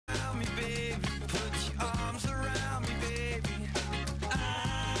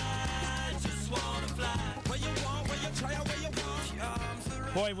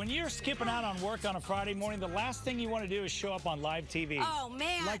Boy, when you're skipping out on work on a Friday morning, the last thing you want to do is show up on live TV. Oh,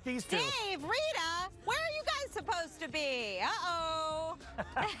 man. Like these two. Dave, Rita, where are you guys supposed to be? Uh-oh.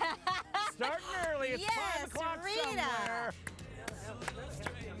 Starting early. It's 5 o'clock Rita. somewhere.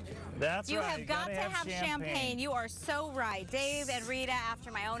 That's you right. have got to have champagne. You are so right. Dave and Rita,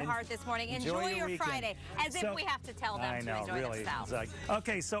 after my own heart this morning. Enjoy your Friday. As if we have to tell them to enjoy themselves. Like,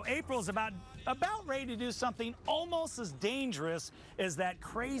 okay, so April's about ready to do something almost as dangerous as that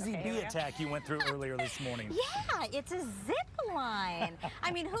crazy bee attack you went through earlier this morning. Yeah, it's a zip line.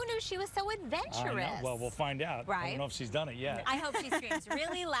 I mean, who knew she was so adventurous? I know. Well, we'll find out. Right? I don't know if she's done it yet. I hope she screams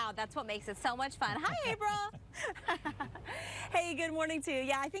really loud. That's what makes it so much fun. Hi, April. Hey, good morning to you.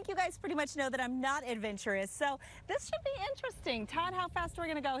 Yeah, I think you guys pretty much know that I'm not adventurous, so this should be interesting. Todd, how fast are we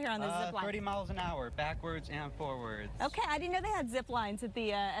going to go here on the zip line? 30 miles an hour, backwards and forwards. Okay, I didn't know they had zip lines in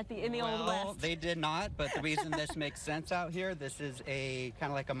the Old West. They did not, but the reason this makes sense out here, this is a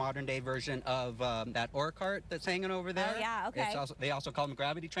kind of like a modern day version of that ore cart that's hanging over there. Oh, yeah, okay. They also call them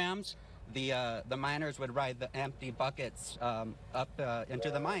gravity trams. The miners would ride the empty buckets up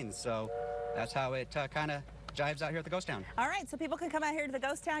into the mines, so that's how it kind of jives out here at the Ghost Town. All right, so people can come out here to the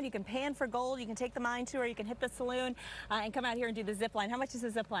Ghost Town. You can pan for gold. You can take the mine tour. You can hit the saloon and come out here and do the zip line. How much is the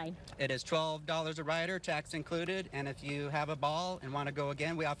zip line? It is $12 a rider, tax included. And if you have a ball and want to go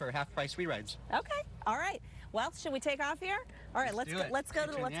again, we offer half-price free rides. Okay, all right. Well, should we take off here? All right, let's go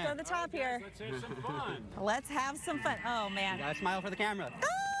to the top here. Let's have some fun. Let's have some fun. Oh man. You gotta smile for the camera.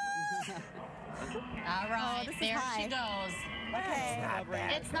 All right, there she goes. Okay.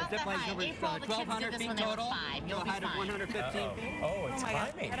 It's not that high. April, the kids did this when they were 5. You'll be height of fine. 115 feet. Oh, it's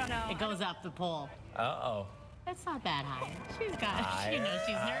climbing. I don't know. It goes up the pole. Uh-oh. It's not that high. She knows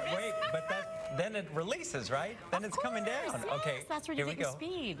she's nervous. Wait, but then it releases, right? Then it's coming down. Yes, Okay, that's where here you we get your go.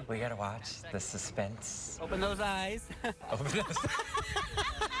 speed. We gotta watch the suspense. Open those eyes. Open those.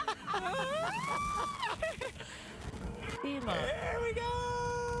 See, look. There we go.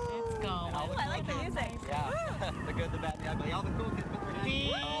 It's going. Oh, I like the music. Yeah, the good, the bad, the ugly. All the cool kids with their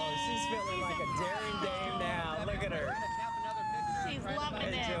hands. Oh, she's feeling like a daring dame now. Look at her. She's loving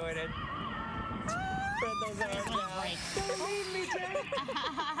it. Enjoying it. Spread those arms out. Don't leave me, Jay.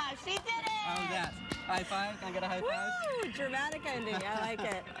 She did it. How's that? High five? Can I get a high five? Woo! Dramatic ending. I like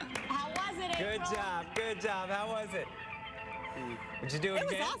it. How was it, April? Good job. Good job. How was it? Would you do it It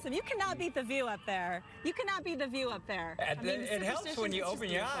was again? awesome. You cannot beat the view up there. You cannot beat the view up there. I mean, It helps when you open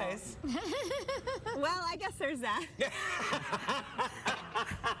your eyes. Well, I guess there's that.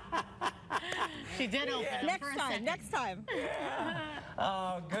 She did open it for a second. Next time.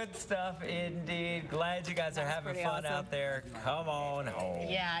 Oh, good stuff indeed. Glad you guys are having pretty fun awesome. out there. Come on home.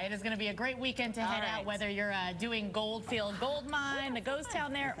 Yeah, it is going to be a great weekend to head out, whether you're doing Goldfield Gold Mine, the Ghost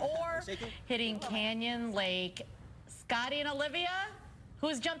Town there, or hitting Canyon Lake. Scotty and Olivia,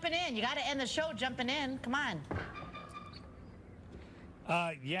 who's jumping in? You got to end the show jumping in. Come on.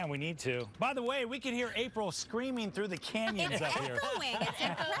 Yeah, we need to. By the way, we can hear April screaming through the canyons It's up here. echoing. It's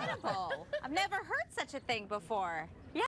incredible. I've never heard such a thing before.